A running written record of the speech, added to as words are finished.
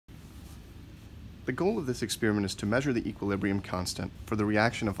The goal of this experiment is to measure the equilibrium constant for the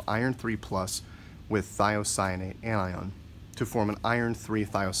reaction of iron 3 plus with thiocyanate anion to form an iron 3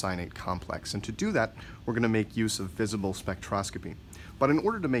 thiocyanate complex. And to do that, we're going to make use of visible spectroscopy. But in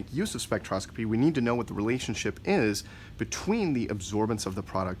order to make use of spectroscopy, we need to know what the relationship is between the absorbance of the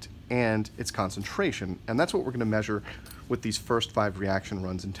product and its concentration. And that's what we're going to measure with these first 5 reaction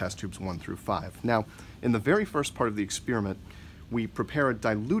runs in test tubes 1 through 5. Now, in the very first part of the experiment, we prepare a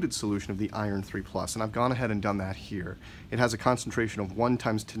diluted solution of the iron 3 plus, and I've gone ahead and done that here. It has a concentration of 1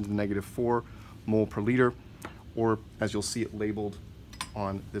 times 10 to the negative 4 mole per liter, or as you'll see it labeled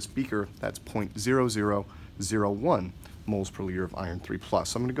on this beaker, that's 0.0001 moles per liter of iron 3 plus.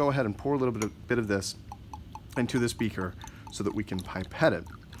 So I'm going to go ahead and pour a little bit of this into this beaker so that we can pipette it.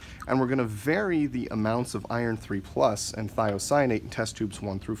 And we're going to vary the amounts of iron 3 plus and thiocyanate in test tubes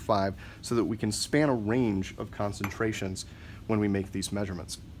 1 through 5 so that we can span a range of concentrations when we make these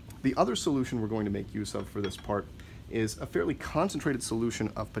measurements. The other solution we're going to make use of for this part is a fairly concentrated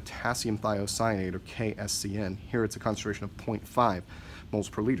solution of potassium thiocyanate, or KSCN. Here it's a concentration of 0.5 moles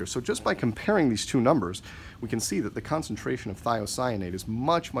per liter. So just by comparing these two numbers, we can see that the concentration of thiocyanate is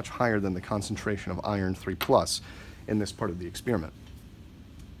much, much higher than the concentration of iron 3 plus in this part of the experiment.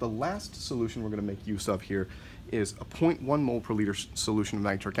 The last solution we're going to make use of here is a 0.1 mole per liter solution of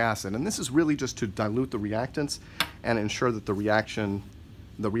nitric acid, and this is really just to dilute the reactants and ensure that the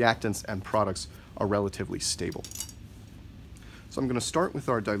reactants and products are relatively stable. So I'm going to start with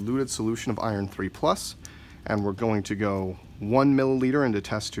our diluted solution of iron 3 plus, and we're going to go 1 milliliter into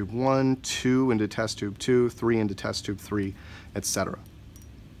test tube 1, 2 into test tube 2, 3 into test tube 3, etc.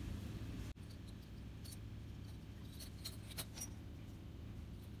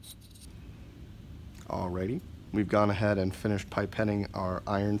 Alrighty, we've gone ahead and finished pipetting our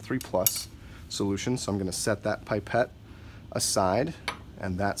iron 3 plus solution, so I'm going to set that pipette aside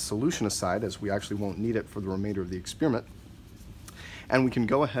and that solution aside, as we actually won't need it for the remainder of the experiment. And we can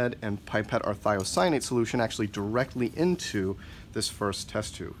go ahead and pipette our thiocyanate solution actually directly into this first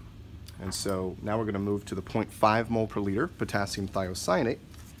test tube. And so now we're going to move to the 0.5 mole per liter potassium thiocyanate.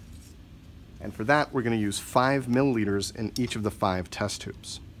 And for that, we're going to use 5 milliliters in each of the 5 test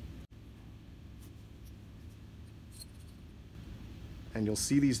tubes. And you'll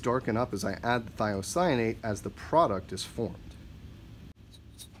see these darken up as I add the thiocyanate as the product is formed.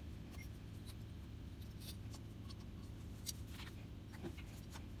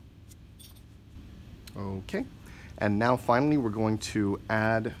 Okay, and now finally we're going to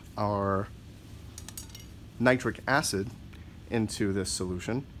add our nitric acid into this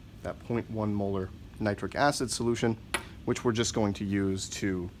solution, that 0.1 molar nitric acid solution, which we're just going to use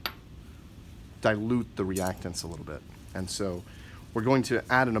to dilute the reactants a little bit. And so we're going to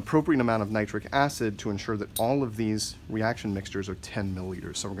add an appropriate amount of nitric acid to ensure that all of these reaction mixtures are 10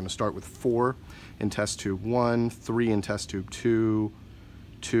 milliliters. So we're going to start with 4 in test tube 1, 3 in test tube 2,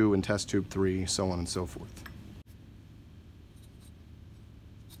 2 in test tube 3, so on and so forth.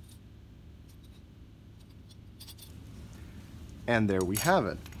 And there we have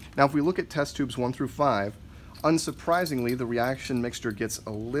it. Now if we look at test tubes 1 through 5, unsurprisingly the reaction mixture gets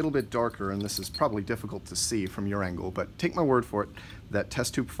a little bit darker, and this is probably difficult to see from your angle, but take my word for it that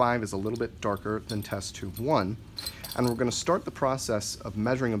test tube 5 is a little bit darker than test tube 1. And we're going to start the process of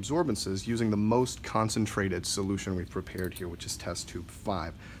measuring absorbances using the most concentrated solution we've prepared here, which is test tube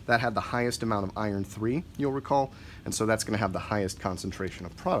 5. That had the highest amount of iron 3, you'll recall, and so that's going to have the highest concentration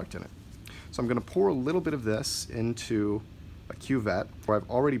of product in it. So I'm going to pour a little bit of this into a cuvette where I've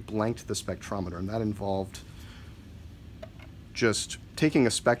already blanked the spectrometer, and that involved just taking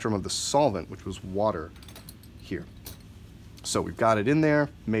a spectrum of the solvent, which was water, here. So we've got it in there,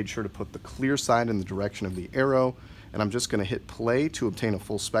 made sure to put the clear side in the direction of the arrow, and I'm just going to hit play to obtain a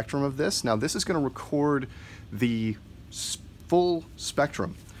full spectrum of this. Now this is going to record the full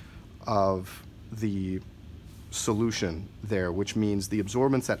spectrum of the solution there, which means the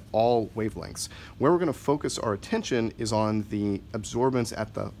absorbance at all wavelengths. Where we're going to focus our attention is on the absorbance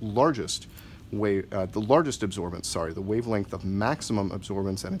at the largest absorbance, the wavelength of maximum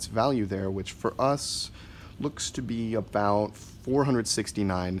absorbance and its value there, which for us looks to be about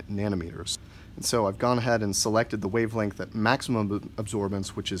 469 nanometers. And so I've gone ahead and selected the wavelength at maximum absorbance,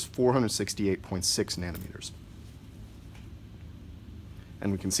 which is 468.6 nanometers.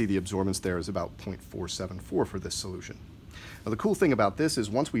 And we can see the absorbance there is about 0.474 for this solution. Now the cool thing about this is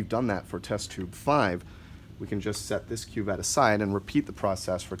once we've done that for test tube 5, we can just set this cuvette aside and repeat the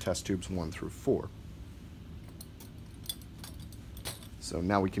process for test tubes 1 through 4. So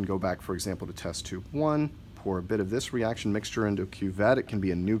now we can go back, for example, to test tube 1, pour a bit of this reaction mixture into a cuvette. It can be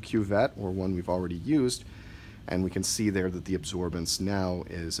a new cuvette or one we've already used. And we can see there that the absorbance now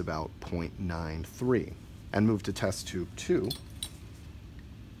is about 0.93. And move to test tube 2.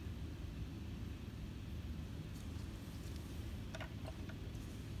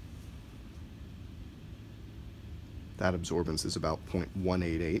 That absorbance is about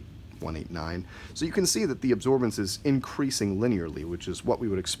 0.188, 189. So you can see that the absorbance is increasing linearly, which is what we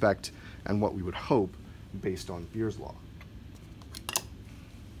would expect and what we would hope based on Beer's law.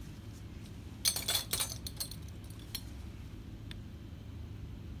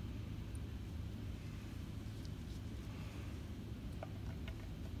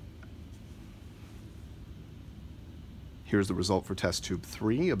 Here's the result for test tube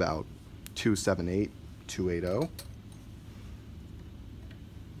 3, about 278, 280.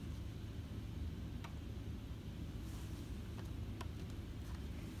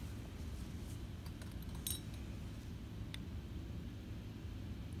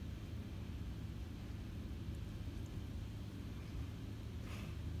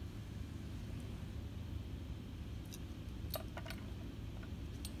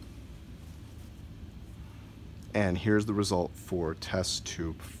 And here's the result for test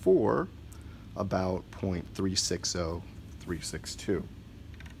tube 4, about 0.360, 362.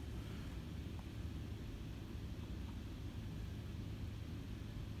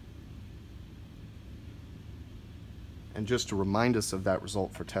 And just to remind us of that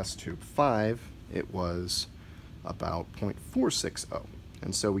result for test tube 5, it was about 0.460.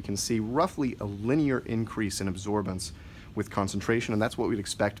 And so we can see roughly a linear increase in absorbance with concentration, and that's what we'd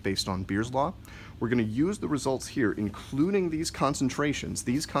expect based on Beer's law. We're going to use the results here, including these concentrations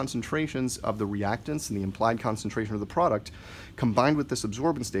of the reactants and the implied concentration of the product, combined with this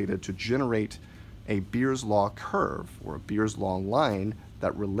absorbance data to generate a Beer's law curve, or a Beer's law line,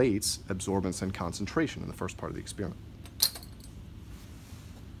 that relates absorbance and concentration in the first part of the experiment.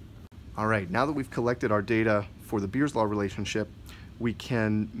 All right, now that we've collected our data for the Beer's law relationship, we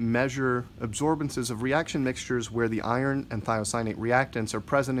can measure absorbances of reaction mixtures where the iron and thiocyanate reactants are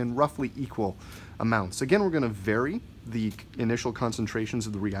present in roughly equal amounts. Again, we're going to vary the initial concentrations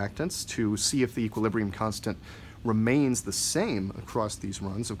of the reactants to see if the equilibrium constant remains the same across these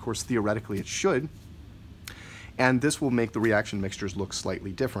runs. Of course, theoretically it should. And this will make the reaction mixtures look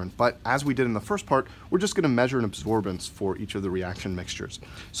slightly different. But as we did in the first part, we're just going to measure an absorbance for each of the reaction mixtures.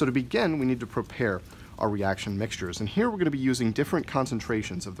 So to begin, we need to prepare our reaction mixtures. And here we're going to be using different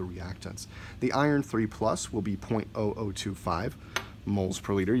concentrations of the reactants. The iron 3 plus will be 0.0025 moles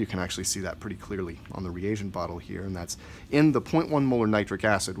per liter. You can actually see that pretty clearly on the reagent bottle here, and that's in the 0.1 molar nitric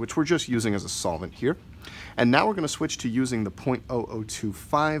acid, which we're just using as a solvent here. And now we're going to switch to using the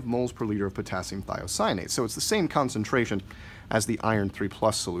 0.0025 moles per liter of potassium thiocyanate. So it's the same concentration as the iron 3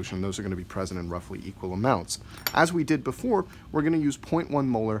 plus solution. Those are going to be present in roughly equal amounts. As we did before, we're going to use 0.1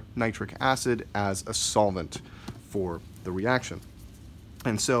 molar nitric acid as a solvent for the reaction.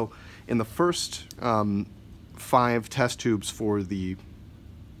 And so in the first 5 test tubes for the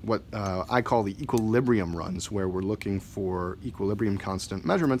what I call the equilibrium runs, where we're looking for equilibrium constant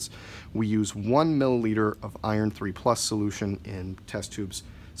measurements, we use 1 milliliter of iron 3 plus solution in test tubes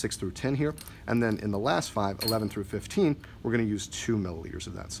 6 through 10 here, and then in the last 5, 11 through 15, we're going to use 2 milliliters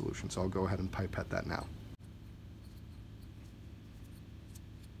of that solution. So I'll go ahead and pipette that now.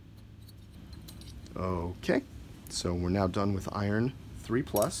 Okay, so we're now done with iron 3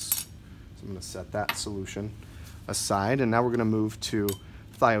 plus. So I'm going to set that solution aside, and now we're going to move to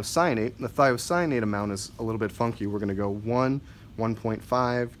thiocyanate. The thiocyanate amount is a little bit funky. We're going to go 1,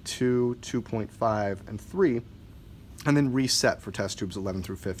 1.5, 2, 2.5, and 3, and then reset for test tubes 11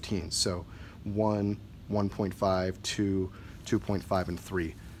 through 15. So 1, 1.5, 2, 2.5, and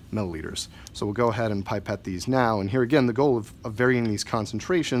 3 milliliters. So we'll go ahead and pipette these now. And here again, the goal of varying these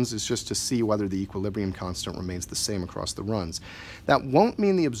concentrations is just to see whether the equilibrium constant remains the same across the runs. That won't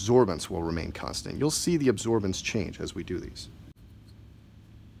mean the absorbance will remain constant. You'll see the absorbance change as we do these.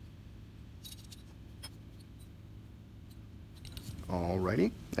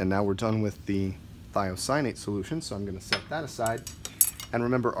 Alrighty, and now we're done with the thiocyanate solution, so I'm going to set that aside. And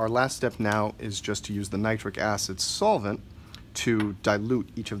remember, our last step now is just to use the nitric acid solvent to dilute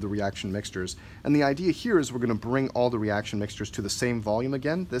each of the reaction mixtures. And the idea here is we're going to bring all the reaction mixtures to the same volume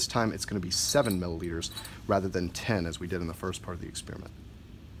again. This time it's going to be 7 milliliters rather than 10 as we did in the first part of the experiment.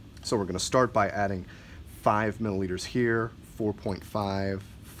 So we're going to start by adding 5 milliliters here, 4.5,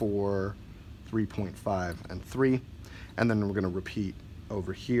 4, 3.5, and 3. And then we're going to repeat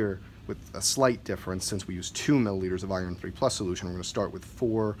over here with a slight difference. Since we use 2 milliliters of iron 3 plus solution, we're going to start with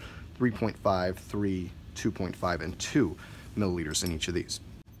 4, 3.5, 3, 2.5, and 2 milliliters in each of these.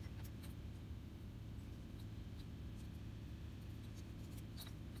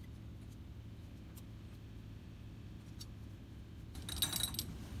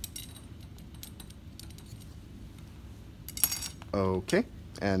 Okay,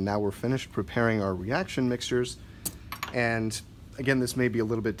 and now we're finished preparing our reaction mixtures. And again, this may be a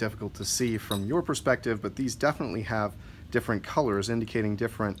little bit difficult to see from your perspective, but these definitely have different colors indicating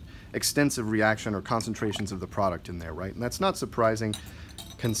different extensive reaction or concentrations of the product in there, right? And that's not surprising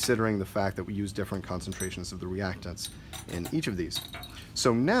considering the fact that we use different concentrations of the reactants in each of these.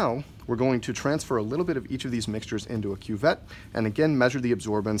 So now we're going to transfer a little bit of each of these mixtures into a cuvette and again measure the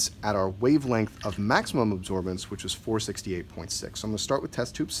absorbance at our wavelength of maximum absorbance, which is 468.6. So I'm going to start with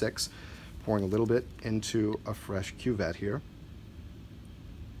test tube 6, pouring a little bit into a fresh cuvette here.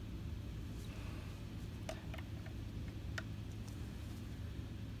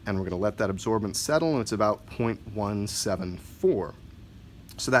 And we're going to let that absorbance settle, and it's about 0.174.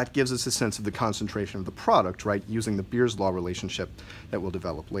 So that gives us a sense of the concentration of the product, right, using the Beer's law relationship that we'll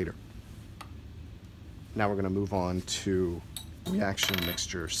develop later. Now we're going to move on to reaction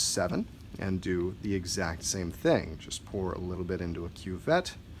mixture 7 and do the exact same thing. Just pour a little bit into a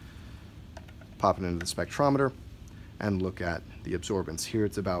cuvette, pop it into the spectrometer, and look at the absorbance. Here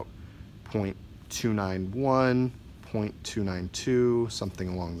it's about 0.291, 0.292, something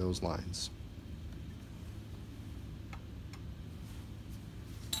along those lines.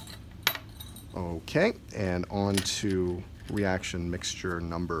 Okay, and on to reaction mixture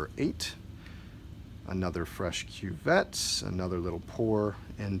number 8. Another fresh cuvette, another little pour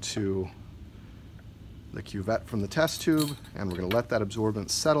into the cuvette from the test tube, and we're going to let that absorbance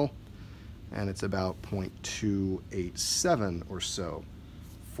settle, and it's about 0.287 or so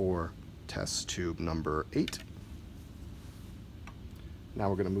for test tube number 8. Now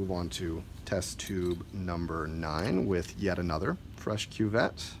we're going to move on to test tube number 9 with yet another fresh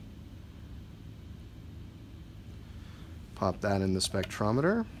cuvette. Pop that in the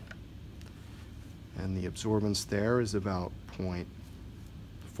spectrometer, and the absorbance there is about 0.454,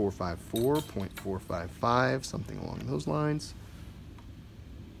 0.455, something along those lines.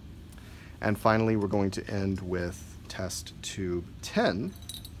 And finally, we're going to end with test tube 10.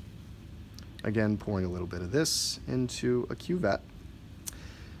 Again, pouring a little bit of this into a cuvette,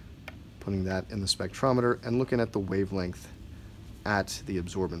 putting that in the spectrometer, and looking at the wavelength at the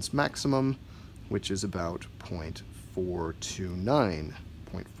absorbance maximum, which is about 0.429,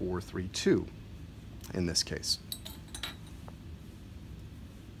 0.432 in this case.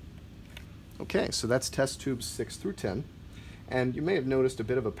 Okay, so that's test tubes 6 through 10. And you may have noticed a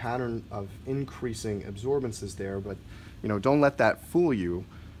bit of a pattern of increasing absorbances there, but don't let that fool you.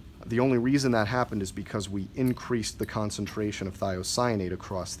 The only reason that happened is because we increased the concentration of thiocyanate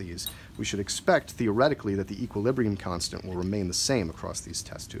across these. We should expect, theoretically, that the equilibrium constant will remain the same across these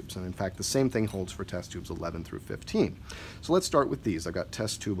test tubes. And in fact, the same thing holds for test tubes 11 through 15. So let's start with these. I've got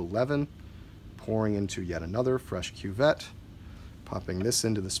test tube 11, pouring into yet another fresh cuvette, popping this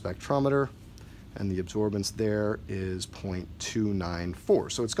into the spectrometer, and the absorbance there is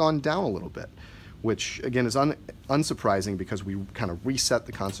 0.294. So it's gone down a little bit, which again is unsurprising because we kind of reset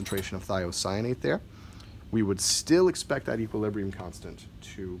the concentration of thiocyanate there. We would still expect that equilibrium constant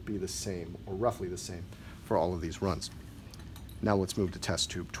to be the same, or roughly the same, for all of these runs. Now let's move to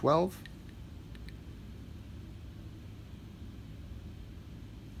test tube 12.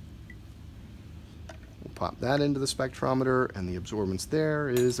 We'll pop that into the spectrometer, and the absorbance there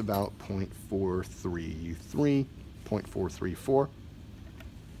is about 0.433, 0.434.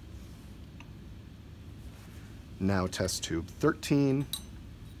 Now test tube 13.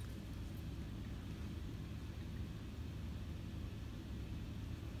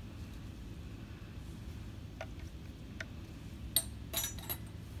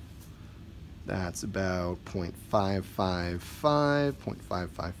 That's about 0.555,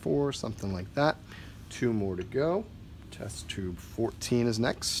 0.554, something like that. 2 more to go. Test tube 14 is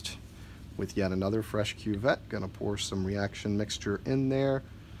next with yet another fresh cuvette. Gonna pour some reaction mixture in there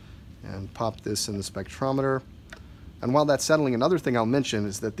and pop this in the spectrometer. And while that's settling, another thing I'll mention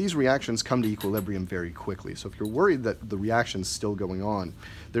is that these reactions come to equilibrium very quickly. So if you're worried that the reaction's still going on,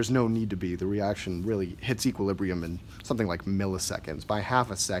 there's no need to be. The reaction really hits equilibrium in something like milliseconds. By half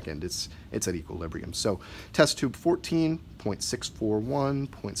a second, it's at equilibrium. So test tube 14, 0.641,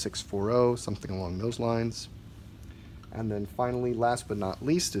 0.640, something along those lines. And then finally, last but not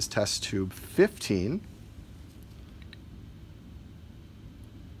least, is test tube 15.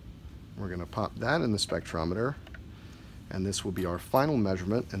 We're going to pop that in the spectrometer, and this will be our final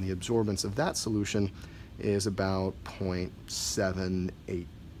measurement, and the absorbance of that solution is about 0.78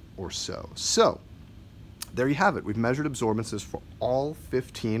 or so. So there you have it. We've measured absorbances for all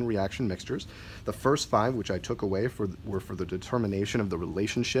 15 reaction mixtures. The first 5, which I took away, were for the determination of the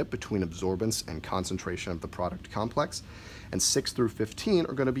relationship between absorbance and concentration of the product complex, and 6 through 15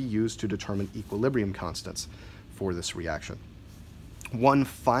 are going to be used to determine equilibrium constants for this reaction. One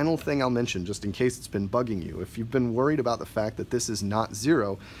final thing I'll mention, just in case it's been bugging you, if you've been worried about the fact that this is not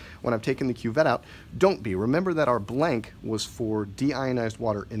zero when I've taken the cuvette out, don't be. Remember that our blank was for deionized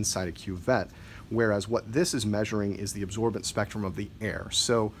water inside a cuvette, whereas what this is measuring is the absorbance spectrum of the air.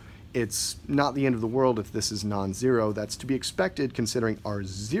 So it's not the end of the world if this is non-zero. That's to be expected considering our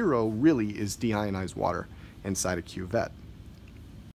zero really is deionized water inside a cuvette.